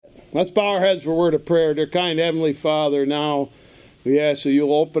Let's bow our heads for a word of prayer. Dear kind Heavenly Father, now we ask that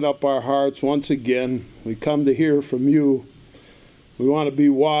you'll open up our hearts once again. We come to hear from you. We want to be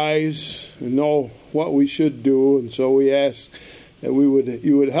wise and know what we should do, and so we ask that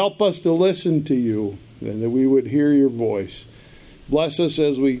you would help us to listen to you and that we would hear your voice. Bless us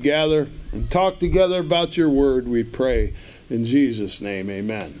as we gather and talk together about your word, we pray. In Jesus' name,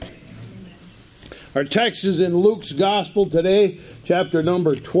 amen. Our text is in Luke's Gospel today, chapter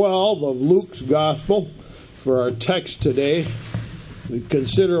number 12 of Luke's Gospel. For our text today, we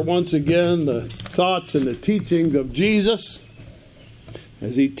consider once again the thoughts and the teachings of Jesus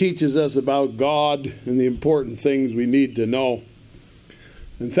as he teaches us about God and the important things we need to know.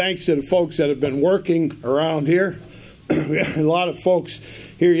 And thanks to the folks that have been working around here. We had a lot of folks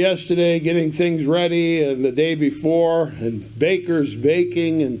here yesterday getting things ready and the day before, and bakers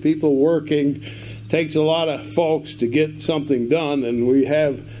baking and people working. Takes a lot of folks to get something done, and we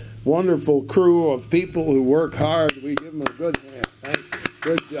have a wonderful crew of people who work hard. We give them a good hand. Thanks.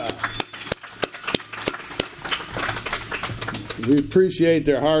 Good job. We appreciate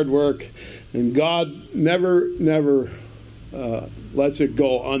their hard work, and God never lets it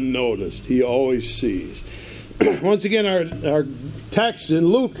go unnoticed. He always sees. Once again, our text in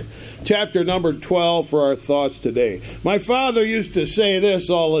Luke chapter number 12 for our thoughts today. My father used to say this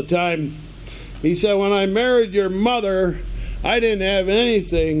all the time. He said, when I married your mother, I didn't have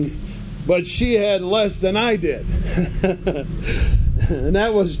anything, but she had less than I did. And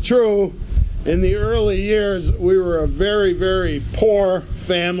that was true. In the early years, we were a very, very poor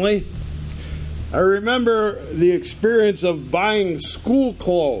family. I remember the experience of buying school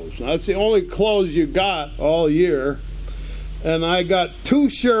clothes. That's the only clothes you got all year. And I got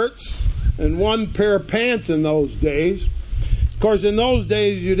 2 shirts and 1 pair of pants in those days. Of course, in those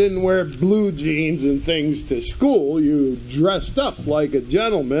days, you didn't wear blue jeans and things to school. You dressed up like a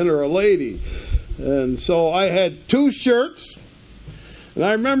gentleman or a lady. And so I had 2 shirts. And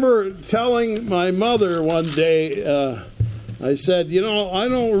I remember telling my mother one day, I said, I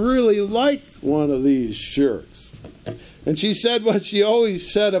don't really like one of these shirts. And she said what she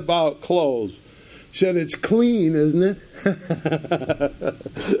always said about clothes. She said, it's clean, isn't it?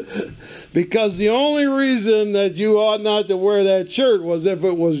 Because the only reason that you ought not to wear that shirt was if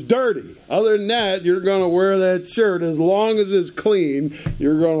it was dirty. Other than that, you're going to wear that shirt as long as it's clean.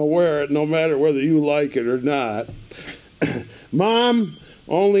 You're going to wear it no matter whether you like it or not. Mom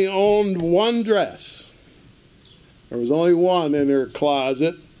only owned 1 dress. There was only 1 in her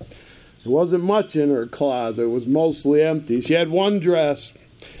closet. There wasn't much in her closet. It was mostly empty. She had 1 dress.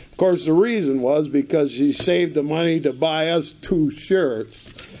 Of course, the reason was because she saved the money to buy us 2 shirts.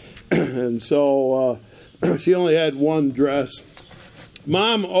 And so she only had 1 dress.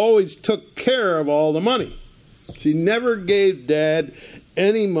 Mom always took care of all the money. She never gave Dad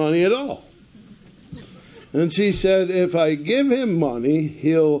any money at all. And she said, if I give him money,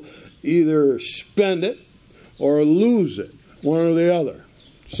 he'll either spend it or lose it, one or the other.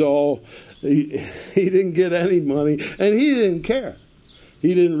 So he didn't get any money, and he didn't care.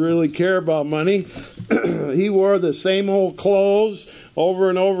 He didn't really care about money. He wore the same old clothes over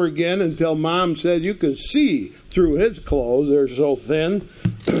and over again until Mom said you could see through his clothes. They're so thin.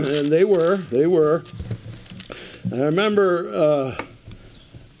 And they were. I remember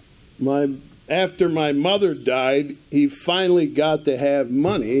after my mother died, he finally got to have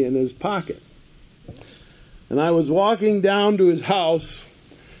money in his pocket. And I was walking down to his house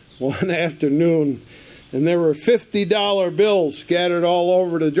one afternoon, and there were $50 bills scattered all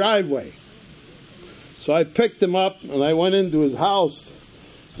over the driveway. So I picked them up, and I went into his house,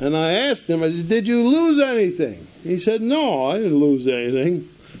 and I asked him, I said, did you lose anything? He said, no, I didn't lose anything.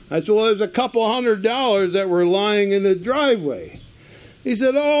 I said, well, there's a couple $100 that were lying in the driveway. He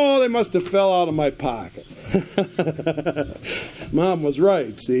said, oh, they must have fell out of my pocket. Mom was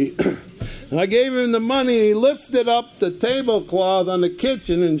right, see. I gave him the money. He lifted up the tablecloth on the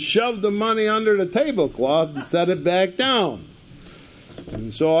kitchen and shoved the money under the tablecloth and set it back down.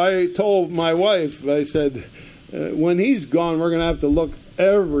 And so I told my wife, I said, when he's gone, we're going to have to look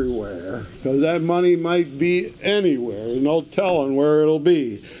everywhere because that money might be anywhere. There's no telling where it'll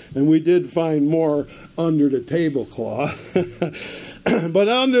be. And we did find more under the tablecloth.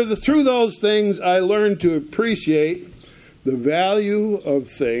 But through those things, I learned to appreciate the value of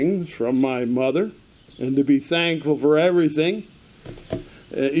things from my mother and to be thankful for everything.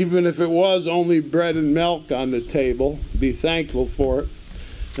 Even if it was only bread and milk on the table, be thankful for it.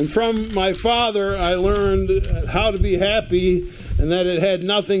 And from my father, I learned how to be happy and that it had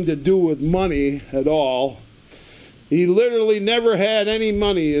nothing to do with money at all. He literally never had any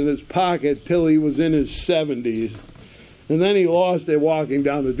money in his pocket till he was in his 70s. and then he lost it walking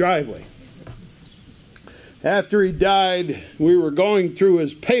down the driveway. After he died, we were going through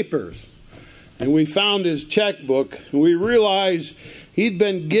his papers, and we found his checkbook, and we realized he'd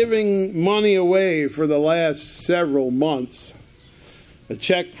been giving money away for the last several months. A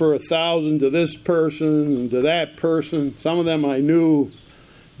check for $1,000 to this person and to that person. Some of them I knew.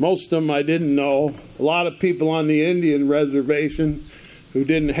 Most of them I didn't know. A lot of people on the Indian reservation who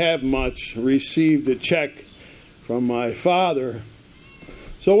didn't have much received a check from my father.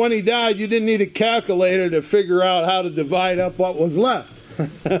 So when he died, you didn't need a calculator to figure out how to divide up what was left.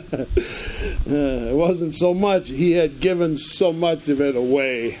 It wasn't so much. He had given so much of it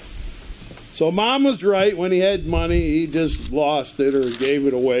away. So Mom was right. When he had money, he just lost it or gave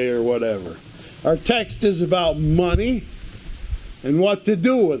it away or whatever. Our text is about money and what to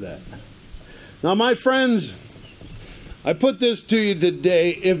do with it. Now, my friends, I put this to you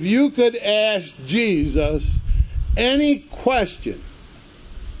today. If you could ask Jesus any question,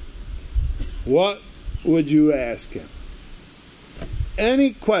 what would you ask him?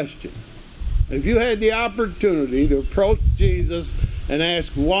 Any question. If you had the opportunity to approach Jesus and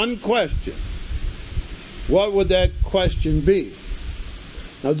ask one question, what would that question be?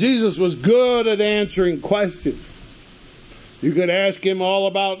 Now, Jesus was good at answering questions. You could ask him all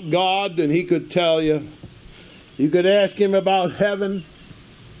about God, and he could tell you. You could ask him about heaven.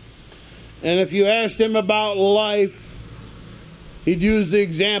 And if you asked him about life, he'd use the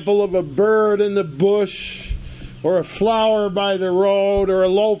example of a bird in the bush, or a flower by the road, or a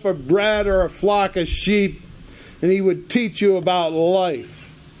loaf of bread, or a flock of sheep, and he would teach you about life.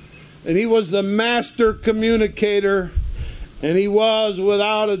 And he was the master communicator, and he was,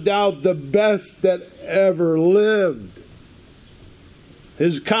 without a doubt, the best that ever lived.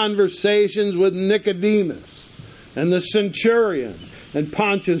 His conversations with Nicodemus, and the centurion, and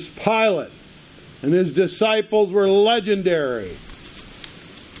Pontius Pilate, and his disciples were legendary.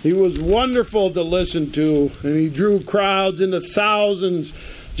 He was wonderful to listen to, and he drew crowds into thousands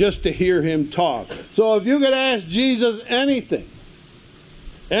just to hear him talk. So if you could ask Jesus anything,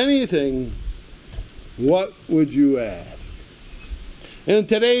 what would you ask? In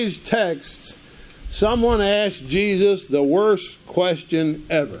today's text, someone asked Jesus the worst question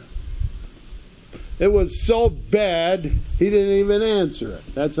ever. It was so bad, he didn't even answer it.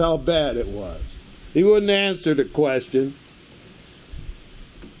 That's how bad it was. He wouldn't answer the question.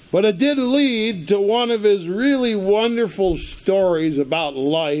 But it did lead to one of his really wonderful stories about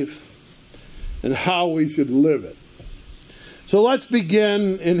life and how we should live it. So let's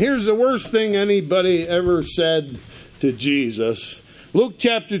begin. And here's the worst thing anybody ever said to Jesus. Luke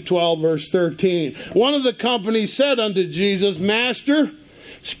chapter 12, verse 13. One of the company said unto Jesus, Master,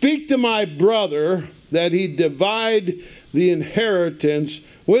 speak to my brother that he divide the inheritance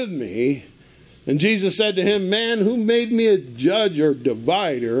with me. And Jesus said to him, Man, who made me a judge or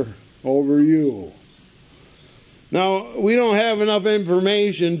divider over you? Now, we don't have enough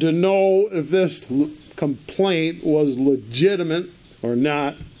information to know if this complaint was legitimate or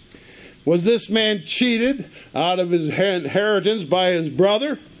not. Was this man cheated out of his inheritance by his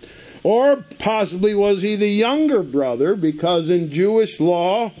brother? Or possibly was he the younger brother, because in Jewish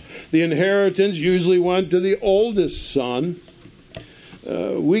law, the inheritance usually went to the oldest son.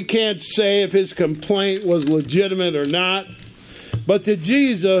 We can't say if his complaint was legitimate or not, but to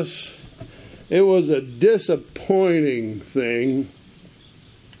Jesus, it was a disappointing thing.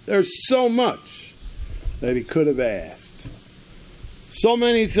 There's so much that he could have asked. So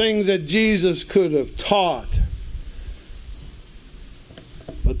many things that Jesus could have taught.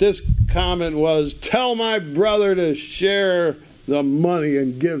 But this comment was, tell my brother to share the money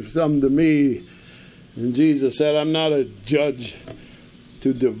and give some to me. And Jesus said, I'm not a judge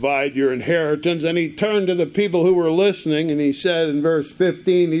to divide your inheritance. And he turned to the people who were listening, and he said in verse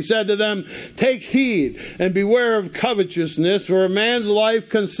 15, he said to them, take heed and beware of covetousness, for a man's life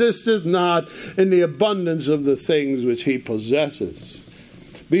consisteth not in the abundance of the things which he possesses.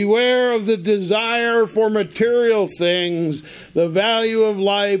 Beware of the desire for material things. The value of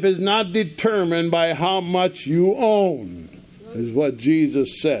life is not determined by how much you own, is what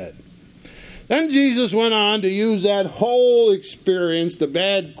Jesus said. Then Jesus went on to use that whole experience, the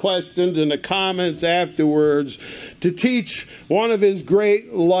bad questions and the comments afterwards, to teach one of his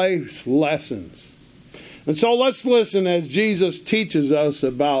great life lessons. And so let's listen as Jesus teaches us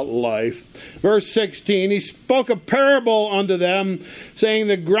about life. Verse 16, he spoke a parable unto them, saying,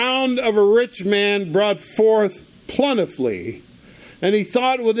 the ground of a rich man brought forth plentifully. And he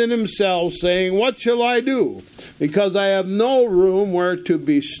thought within himself, saying, what shall I do? Because I have no room where to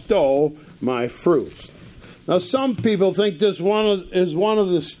bestow my fruits. Now, some people think this is one of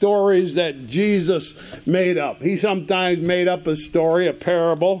the stories that Jesus made up. He sometimes made up a story, a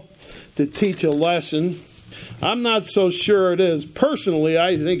parable, to teach a lesson. I'm not so sure it is. Personally,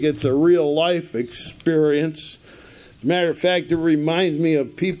 I think it's a real life experience. As a matter of fact, it reminds me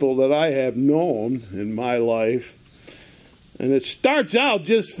of people that I have known in my life. And it starts out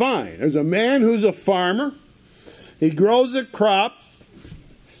just fine. There's a man who's a farmer. He grows a crop,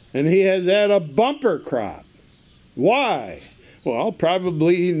 and he has had a bumper crop. Why? Well,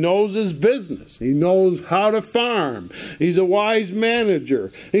 probably he knows his business. He knows how to farm. He's a wise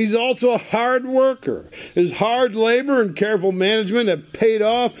manager. He's also a hard worker. His hard labor and careful management have paid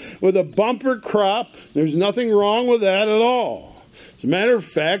off with a bumper crop. There's nothing wrong with that at all. As a matter of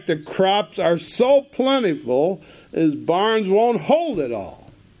fact, the crops are so plentiful, his barns won't hold it all.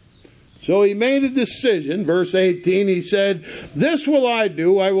 So he made a decision. Verse 18, he said, "This will I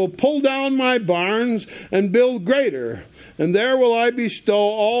do. I will pull down my barns and build greater, and there will I bestow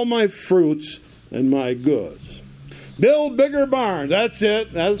all my fruits and my goods." Build bigger barns. That's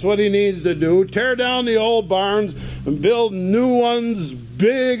it. That's what he needs to do. Tear down the old barns and build new ones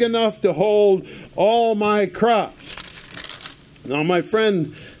big enough to hold all my crops. Now, my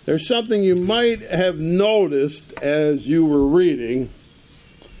friend, there's something you might have noticed as you were reading.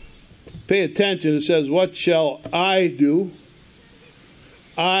 Pay attention. It says, "What shall I do?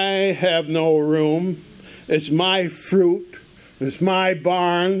 I have no room. It's my fruit. It's my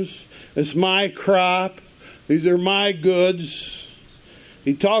barns. It's my crop. These are my goods."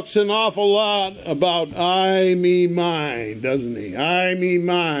 He talks an awful lot about I, me, mine, doesn't he? I, me,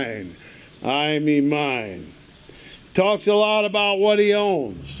 mine. I, me, mine. Talks a lot about what he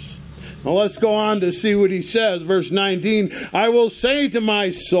owns. Now let's go on to see what he says. Verse 19, "I will say to my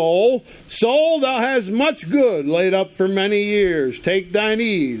soul, Soul, thou hast much good laid up for many years. Take thine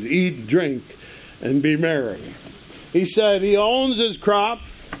ease, eat, drink, and be merry." He said he owns his crop,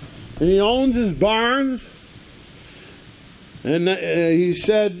 and he owns his barns. And he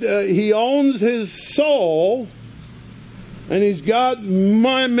said he owns his soul, and he's got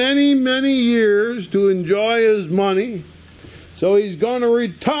many, many years to enjoy his money. So he's going to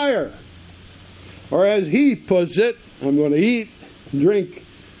retire. Or as he puts it, I'm going to eat, drink,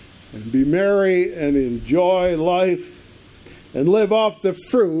 and be merry and enjoy life and live off the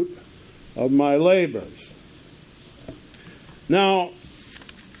fruit of my labors. Now,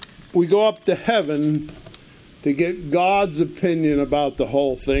 we go up to heaven to get God's opinion about the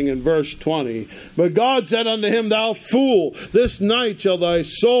whole thing in verse 20. "But God said unto him, Thou fool, this night shall thy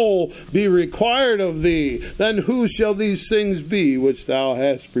soul be required of thee. Then whose shall these things be which thou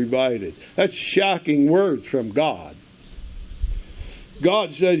hast provided?" That's shocking words from God.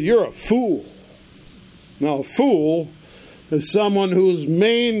 God said, "You're a fool." Now, a fool is someone whose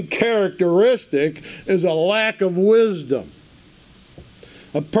main characteristic is a lack of wisdom.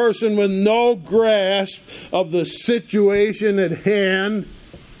 A person with no grasp of the situation at hand.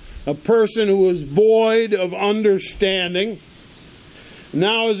 A person who is void of understanding.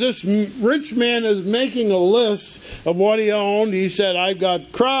 Now, as this rich man is making a list of what he owned, he said, "I've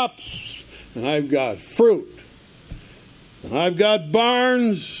got crops, and I've got fruit, and I've got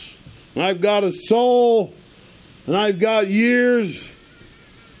barns, and I've got a soul, and I've got years."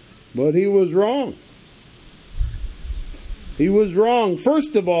 But he was wrong. He was wrong.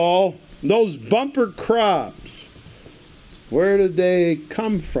 First of all, those bumper crops, where did they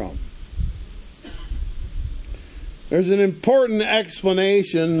come from? There's an important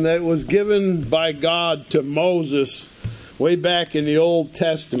explanation that was given by God to Moses way back in the Old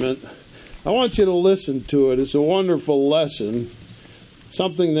Testament. I want you to listen to it. It's a wonderful lesson.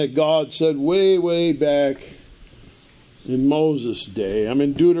 Something that God said way, way back in Moses' day. I'm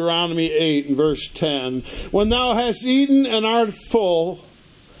in Deuteronomy 8 and verse 10. "When thou hast eaten and art full,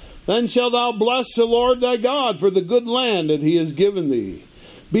 then shalt thou bless the Lord thy God for the good land that he has given thee.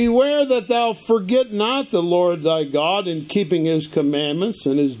 Beware that thou forget not the Lord thy God in keeping his commandments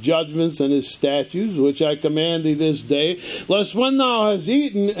and his judgments and his statutes, which I command thee this day, lest when thou hast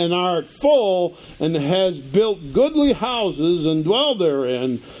eaten and art full, and hast built goodly houses and dwell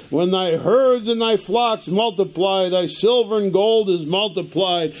therein, when thy herds and thy flocks multiply, thy silver and gold is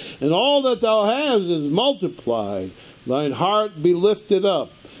multiplied, and all that thou hast is multiplied, thine heart be lifted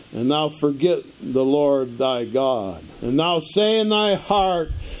up, and thou forget the Lord thy God. And thou say in thy heart,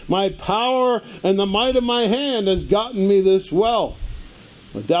 My power and the might of my hand has gotten me this wealth.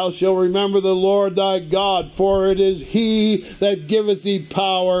 But thou shalt remember the Lord thy God, for it is he that giveth thee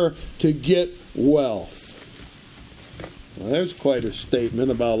power to get wealth. Well, there's quite a statement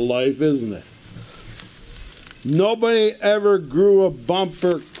about life, isn't it? Nobody ever grew a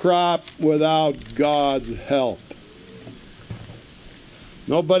bumper crop without God's help.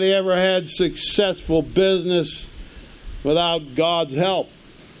 Nobody ever had successful business without God's help.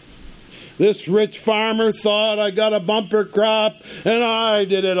 This rich farmer thought, I got a bumper crop and I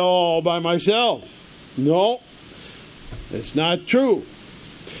did it all by myself. No, it's not true.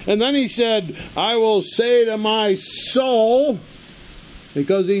 And then he said, I will say to my soul,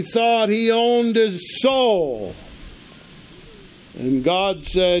 because he thought he owned his soul. And God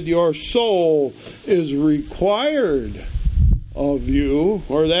said, your soul is required of you.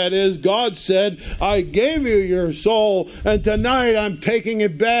 Or that is, God said, I gave you your soul, and tonight I'm taking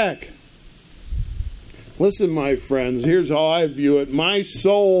it back. Listen, my friends, here's how I view it. My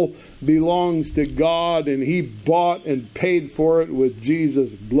soul belongs to God, and He bought and paid for it with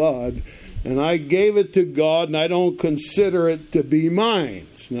Jesus' blood. And I gave it to God, and I don't consider it to be mine.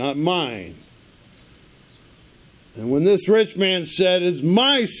 It's not mine. And when this rich man said, it's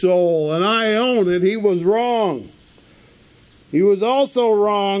my soul and I own it, he was wrong. He was also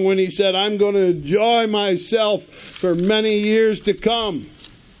wrong when he said, I'm going to enjoy myself for many years to come.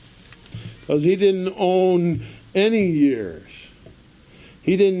 Because he didn't own any years.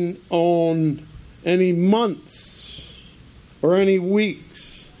 He didn't own any months or any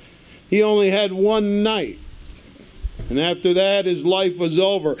weeks. He only had one night. And after that, his life was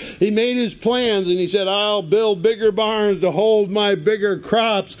over. He made his plans and he said, I'll build bigger barns to hold my bigger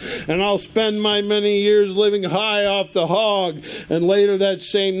crops, and I'll spend my many years living high off the hog. And later that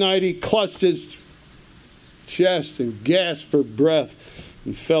same night, he clutched his chest and gasped for breath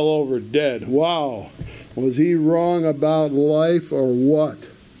and fell over dead. Wow. Was he wrong about life or what?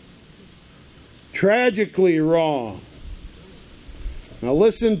 Tragically wrong. Now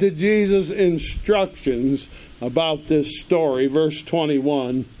listen to Jesus' instructions about this story. Verse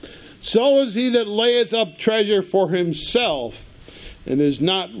 21. So is he that layeth up treasure for himself and is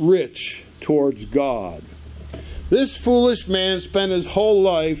not rich towards God. This foolish man spent his whole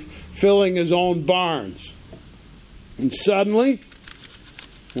life filling his own barns. And suddenly,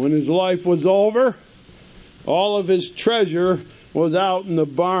 when his life was over, all of his treasure was out in the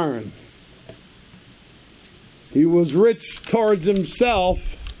barn. He was rich towards himself,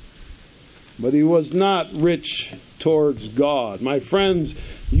 but he was not rich towards God. My friends,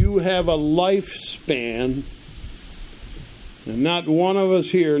 you have a lifespan, and not one of us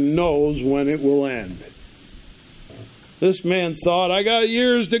here knows when it will end. This man thought, I got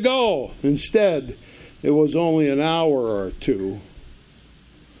years to go. Instead, it was only an hour or two.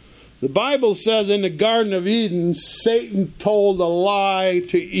 The Bible says in the Garden of Eden, Satan told a lie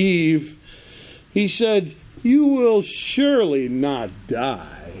to Eve. He said, you will surely not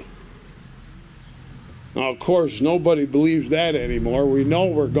die. Now, of course, nobody believes that anymore. We know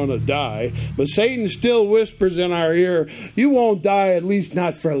we're going to die. But Satan still whispers in our ear, you won't die, at least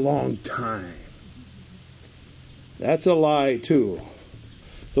not for a long time. That's a lie, too.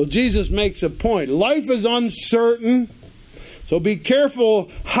 So Jesus makes a point. Life is uncertain. So be careful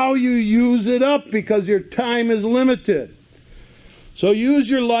how you use it up, because your time is limited. So use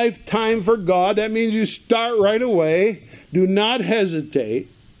your lifetime for God. That means you start right away. Do not hesitate.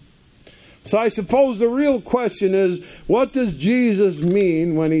 So I suppose the real question is, what does Jesus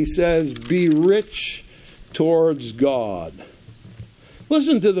mean when he says, be rich towards God?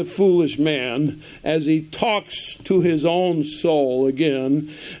 Listen to the foolish man as he talks to his own soul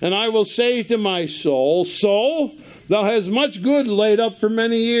again. And I will say to my soul, soul, thou hast much good laid up for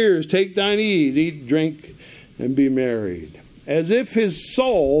many years. Take thine ease, eat, drink, and be married. As if his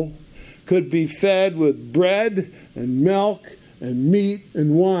soul could be fed with bread and milk and meat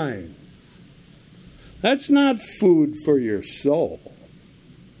and wine. That's not food for your soul.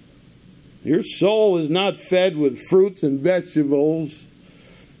 Your soul is not fed with fruits and vegetables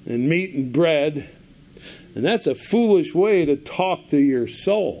and meat and bread. And that's a foolish way to talk to your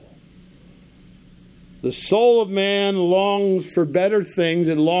soul. The soul of man longs for better things.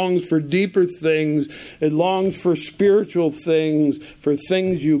 It longs for deeper things. It longs for spiritual things, for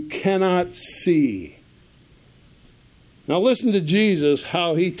things you cannot see. Now listen to Jesus,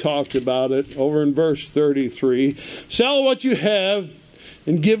 how he talked about it over in verse 33. Sell what you have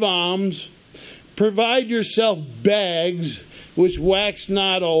and give alms. Provide yourself bags which wax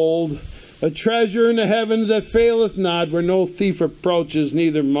not old, a treasure in the heavens that faileth not, where no thief approaches,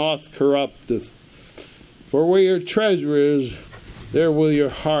 neither moth corrupteth. For where your treasure is, there will your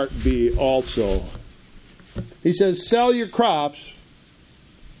heart be also. He says, sell your crops.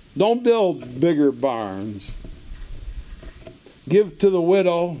 Don't build bigger barns. Give to the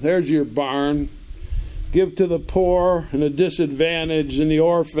widow. There's your barn. Give to the poor and the disadvantaged and the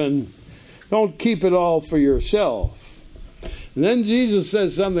orphan. Don't keep it all for yourself. And then Jesus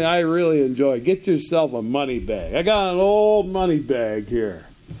says something I really enjoy. Get yourself a money bag. I got an old money bag here.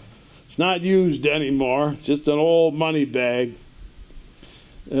 It's not used anymore, just an old money bag.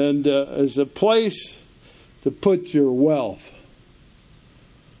 And it's a place to put your wealth.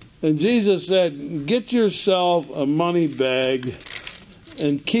 And Jesus said, get yourself a money bag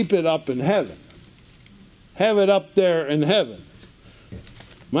and keep it up in heaven. Have it up there in heaven.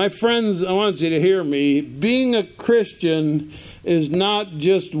 My friends, I want you to hear me. Being a Christian is not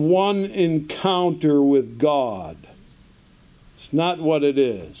just one encounter with God. It's not what it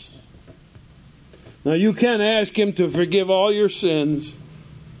is. Now, you can ask Him to forgive all your sins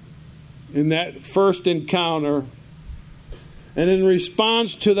in that first encounter. And in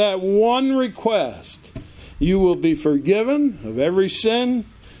response to that one request, you will be forgiven of every sin,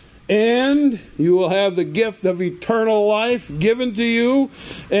 and you will have the gift of eternal life given to you,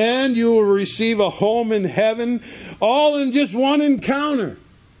 and you will receive a home in heaven, all in just one encounter.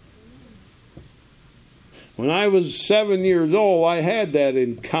 When I was 7 years old, I had that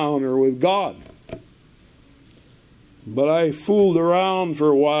encounter with God. But I fooled around for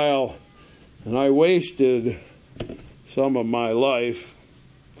a while, and I wasted some of my life.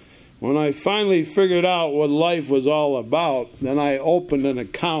 When I finally figured out what life was all about, then I opened an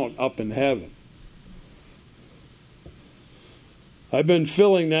account up in heaven. I've been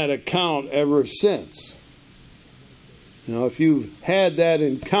filling that account ever since. You know, if you've had that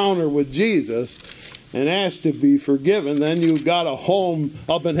encounter with Jesus and asked to be forgiven, then you've got a home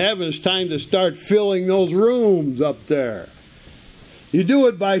up in heaven. It's time to start filling those rooms up there. You do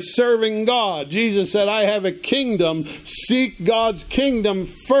it by serving God. Jesus said, I have a kingdom. Seek God's kingdom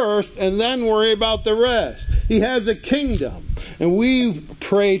first and then worry about the rest. He has a kingdom. And we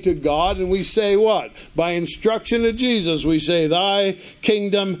pray to God and we say what? By instruction of Jesus, we say, Thy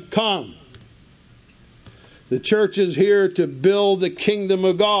kingdom come. The church is here to build the kingdom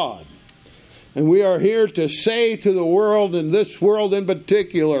of God. And we are here to say to the world, and this world in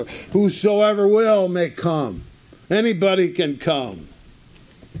particular, whosoever will may come. Anybody can come.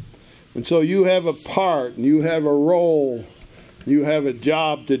 And so you have a part, and you have a role, you have a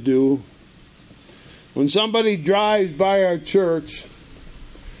job to do. When somebody drives by our church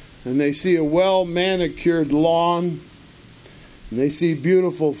and they see a well-manicured lawn and they see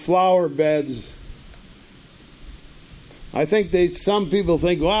beautiful flower beds, I think some people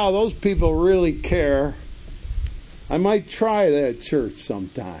think, wow, those people really care. I might try that church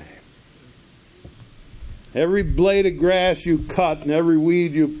sometime. Every blade of grass you cut and every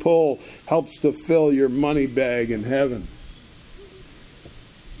weed you pull helps to fill your money bag in heaven.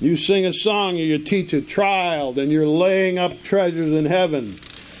 You sing a song or you teach a child and you're laying up treasures in heaven.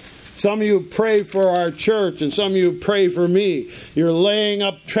 Some of you pray for our church and some of you pray for me. You're laying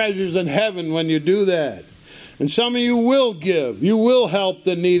up treasures in heaven when you do that. And some of you will give. You will help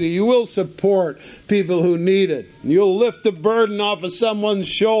the needy. You will support people who need it. You'll lift the burden off of someone's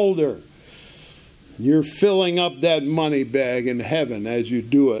shoulder. You're filling up that money bag in heaven as you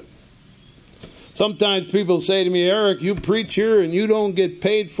do it. Sometimes people say to me, Eric, you preach here and you don't get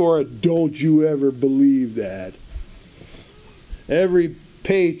paid for it. Don't you ever believe that. Every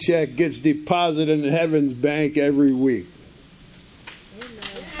paycheck gets deposited in heaven's bank every week.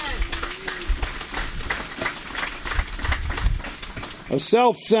 A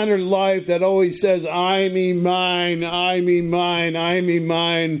self-centered life that always says, I, me, mine, I, me, mine, I, me,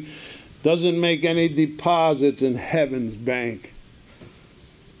 mine, doesn't make any deposits in heaven's bank.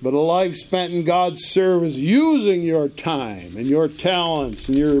 But a life spent in God's service, using your time and your talents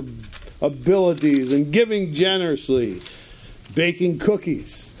and your abilities and giving generously, baking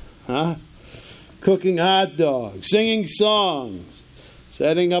cookies, cooking hot dogs, singing songs,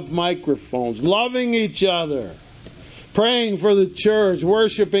 setting up microphones, loving each other, praying for the church,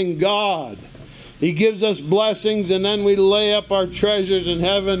 worshiping God. He gives us blessings and then we lay up our treasures in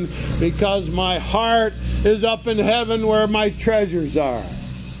heaven because my heart is up in heaven where my treasures are.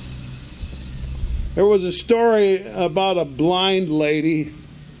 There was a story about a blind lady.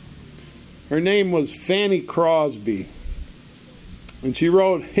 Her name was Fanny Crosby. And she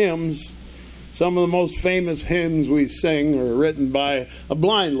wrote hymns. Some of the most famous hymns we sing are written by a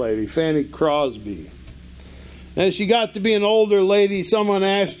blind lady, Fanny Crosby. As she got to be an older lady, someone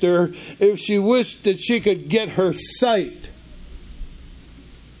asked her if she wished that she could get her sight.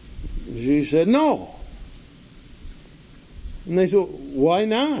 She said, no. And they said, why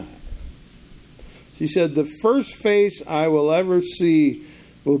not? She said, the first face I will ever see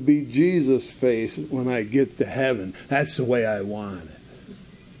will be Jesus' face when I get to heaven. That's the way I want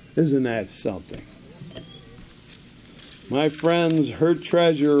it. Isn't that something? My friends, her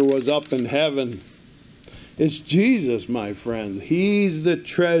treasure was up in heaven. It's Jesus, my friends. He's the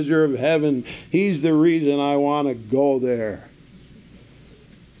treasure of heaven. He's the reason I want to go there.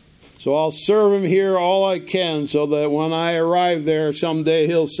 So I'll serve him here all I can so that when I arrive there someday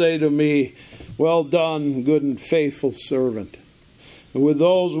he'll say to me, "Well done, good and faithful servant." And with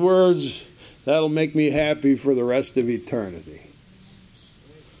those words, that'll make me happy for the rest of eternity.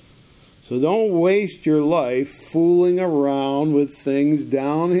 So don't waste your life fooling around with things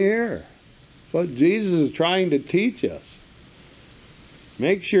down here. That's what Jesus is trying to teach us.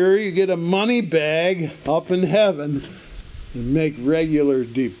 Make sure you get a money bag up in heaven and make regular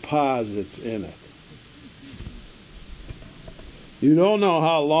deposits in it. You don't know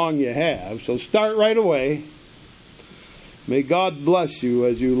how long you have, so start right away. May God bless you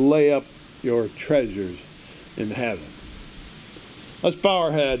as you lay up your treasures in heaven. Let's bow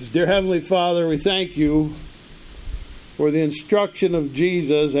our heads. Dear Heavenly Father, we thank you for the instruction of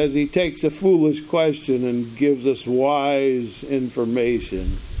Jesus as he takes a foolish question and gives us wise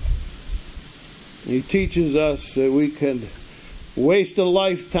information. He teaches us that we can waste a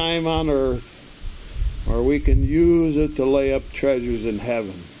lifetime on earth, or we can use it to lay up treasures in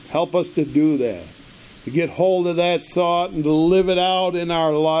heaven. Help us to do that, to get hold of that thought and to live it out in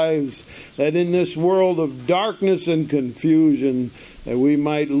our lives, that in this world of darkness and confusion, that we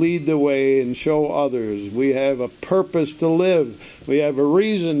might lead the way and show others we have a purpose to live, we have a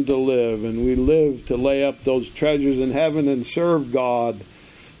reason to live, and we live to lay up those treasures in heaven and serve God,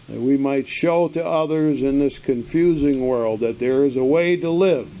 that we might show to others in this confusing world that there is a way to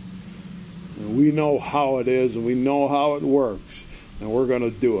live. And we know how it is, and we know how it works, and we're going to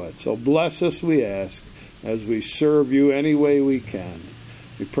do it. So bless us, we ask, as we serve you any way we can.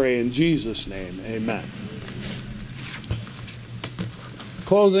 We pray in Jesus' name. Amen.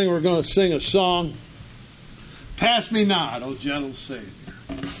 Closing, we're going to sing a song. Pass me not, O gentle Savior.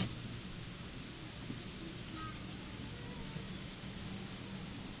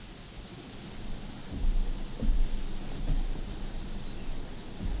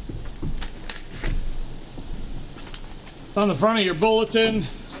 On the front of your bulletin,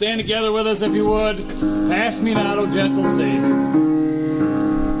 stand together with us if you would. Pass me not, O gentle Savior.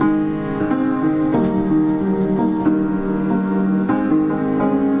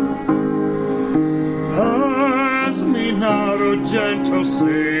 Gentle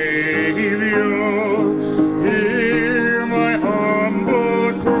Savior, hear my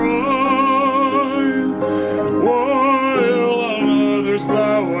humble cry, while on others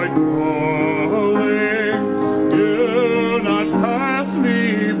thou art calling, do not pass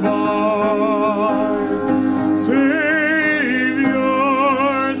me by. Savior,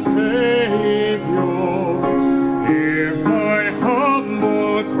 Savior, hear my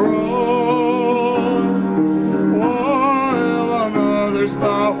humble cry,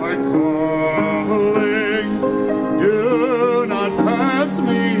 thou art calling, do not pass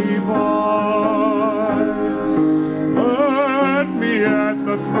me by. Let me at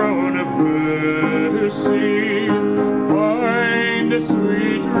the throne of mercy find a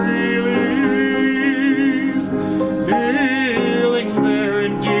sweet relief, kneeling there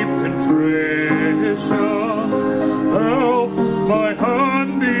in deep contrition, help my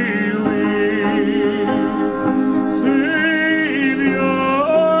unbelief.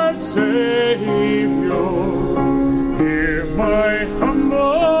 Savior, hear my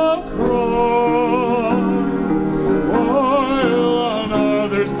humble cry, while on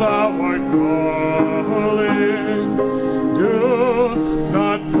others thou art calling, do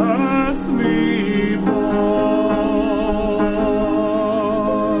not pass me by.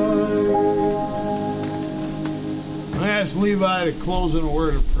 I ask Levi to close in a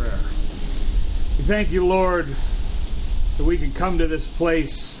word of prayer. We thank you, Lord, that we can come to this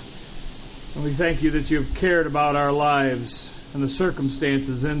place. And we thank you that you have cared about our lives and the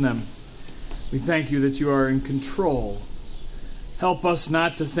circumstances in them. We thank you that you are in control. Help us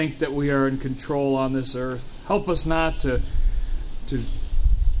not to think that we are in control on this earth. Help us not to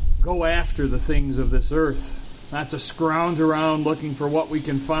go after the things of this earth, not to scrounge around looking for what we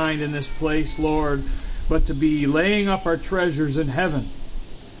can find in this place, Lord, but to be laying up our treasures in heaven,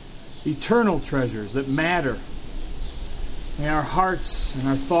 eternal treasures that matter. May our hearts and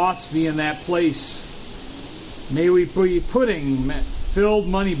our thoughts be in that place. May we be putting filled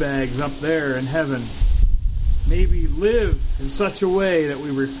money bags up there in heaven. May we live in such a way that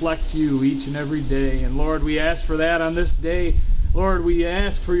we reflect you each and every day. And Lord, we ask for that on this day. Lord, we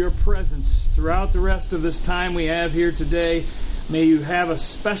ask for your presence throughout the rest of this time we have here today. May you have a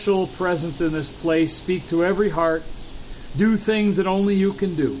special presence in this place. Speak to every heart. Do things that only you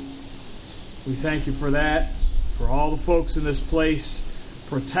can do. We thank you for that. for all the folks in this place.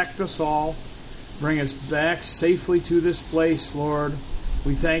 Protect us all. Bring us back safely to this place, Lord.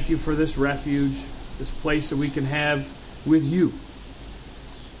 We thank you for this refuge, this place that we can have with you.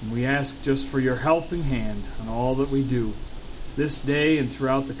 And we ask just for your helping hand on all that we do this day and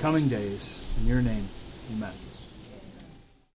throughout the coming days. In your name, amen.